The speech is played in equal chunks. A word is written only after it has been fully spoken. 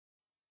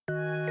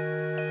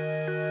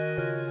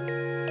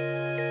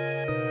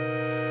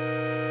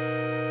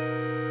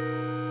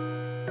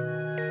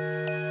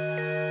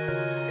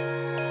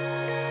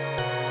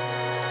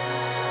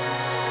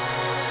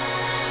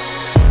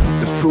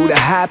fruit of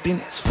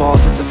happiness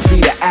falls at the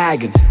feet of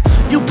agony.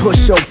 You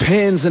push your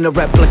pins in the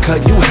replica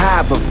you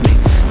have of me.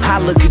 I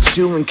look at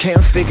you and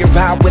can't figure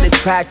out what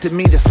attracted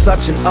me to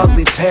such an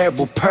ugly,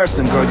 terrible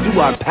person. Girl, you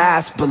are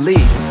past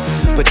belief,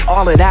 but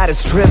all of that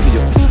is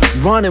trivial.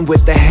 Running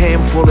with a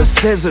handful of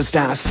scissors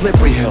down a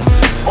slippery hill.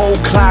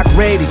 Old clock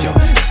radio,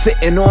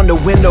 sitting on the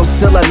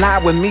windowsill,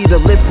 allowing me to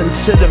listen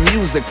to the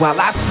music while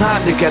our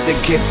time together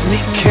gets me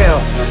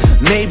killed.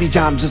 Maybe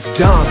I'm just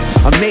dumb,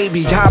 or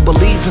maybe I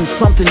believe in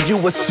something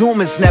you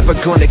assume is never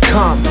gonna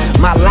come.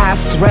 My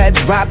last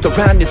thread's wrapped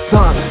around your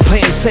thumb,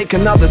 playing take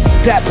another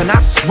step, and I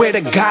swear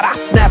to God I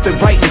snap it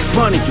right in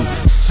front of you.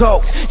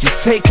 Soaked, you're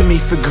taking me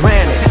for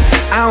granted.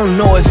 I don't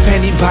know if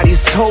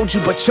anybody's told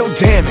you, but you're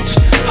damaged.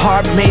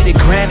 Heart made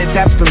of granite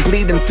that's been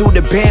bleeding through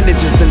the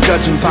bandages, and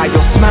judging by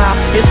your smile,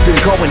 it's been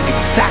going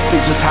exactly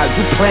just how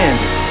you planned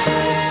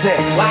it. Sick,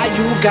 why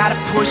you gotta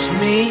push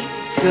me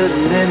to the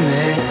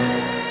limit?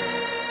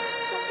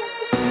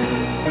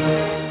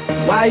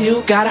 Why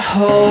you gotta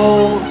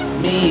hold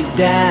me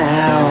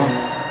down?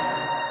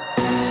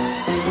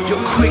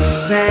 You're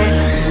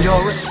quicksand,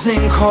 you're a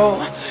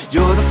sinkhole,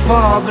 you're the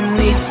fall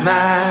beneath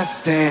my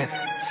stand.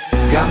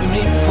 Got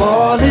me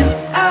falling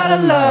out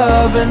of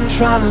love and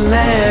trying to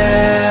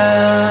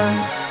land.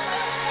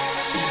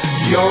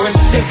 You're a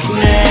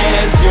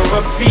sickness, you're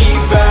a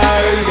fever,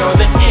 you're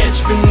the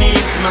itch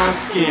beneath my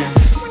skin.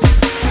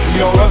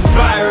 You're a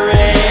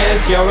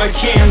virus, you're a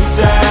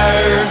cancer,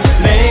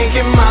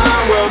 making my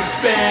world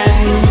spin.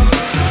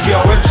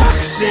 You're a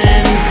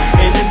toxin,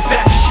 and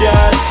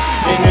infectious,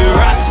 and it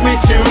rots me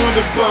to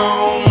the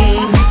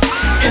bone.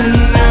 And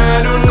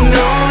I don't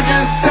know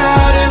just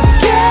how to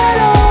get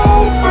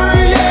over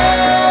you.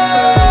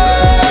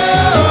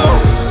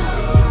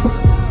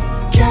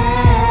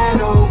 Get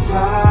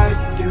over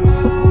you.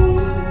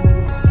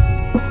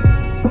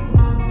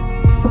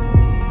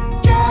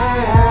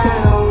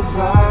 Get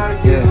over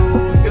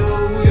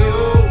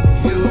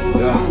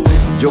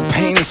you. Your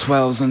pain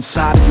swells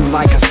inside of you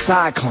like a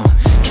cyclone,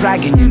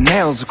 dragging your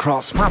nails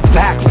across my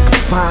back like a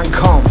fine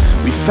comb.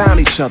 We found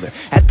each other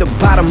at the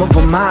bottom of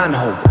a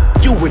manhole.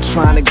 You were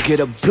trying to get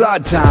a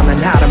blood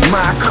diamond out of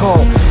my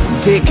coal.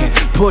 Digging,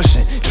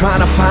 pushing, trying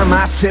to find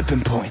my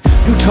tipping point.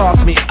 You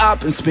toss me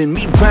up and spin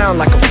me round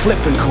like a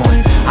flipping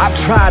coin. I've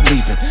tried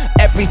leaving.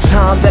 Every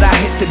time that I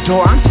hit the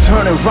door, I'm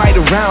turning right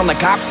around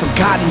like I've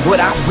forgotten what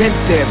I went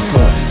there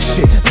for.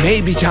 Shit,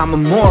 maybe I'm a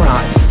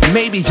moron.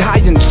 Maybe I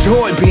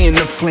enjoy being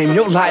the flame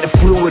your lighter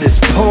fluid is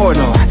poured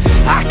on.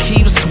 I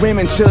keep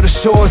swimming till the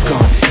shore's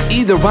gone.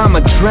 Either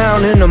I'ma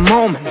drown in a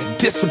moment or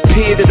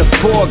disappear to the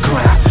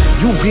foreground.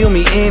 You reel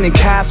me in and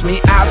cast me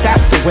out,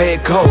 that's the way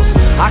it goes.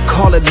 I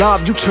call it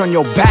love, you turn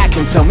your back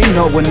and tell me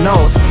no one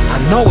knows. I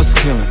know it's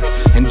killing,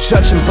 and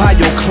judging by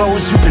your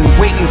clothes, you've been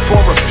waiting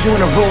for a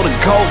funeral to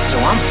go to.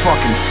 I'm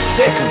fucking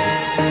sick of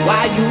it.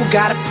 Why you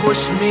gotta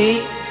push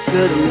me to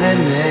the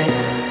limit?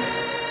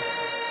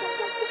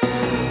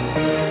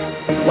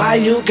 Why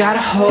you gotta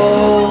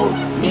hold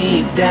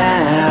me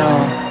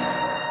down?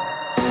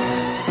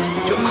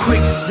 You're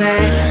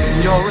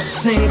quicksand, you're a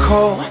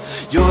sinkhole,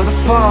 you're the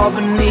fall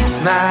beneath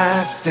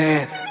my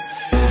stand.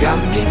 Got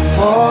me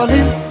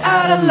falling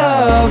out of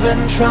love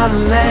and trying to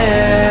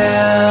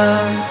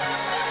land.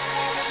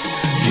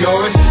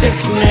 You're a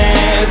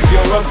sickness,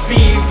 you're a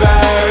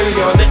fever,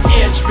 you're the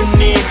itch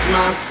beneath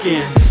my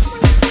skin.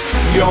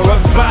 You're a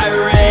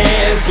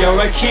virus, you're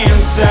a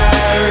cancer,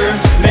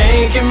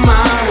 making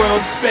my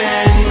world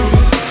spin.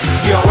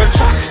 You're a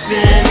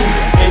toxin,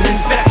 and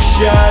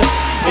infectious,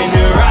 and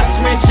it rots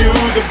me to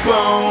the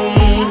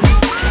bone.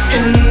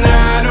 And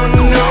I don't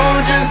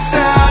know just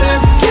how to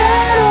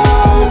get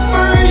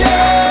over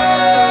you.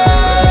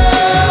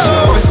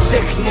 You're a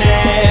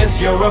sickness,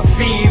 you're a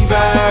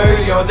fever,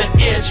 you're the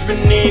itch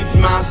beneath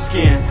my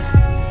skin.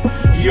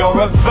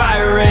 You're a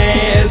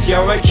virus,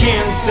 you're a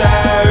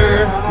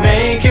cancer,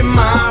 making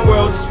my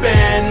world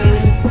spin.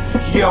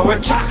 You're a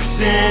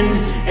toxin,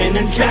 and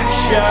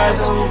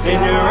infectious,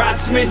 and it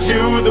rots me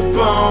to the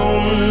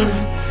bone.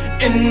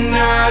 And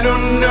I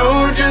don't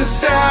know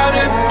just how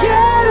to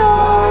get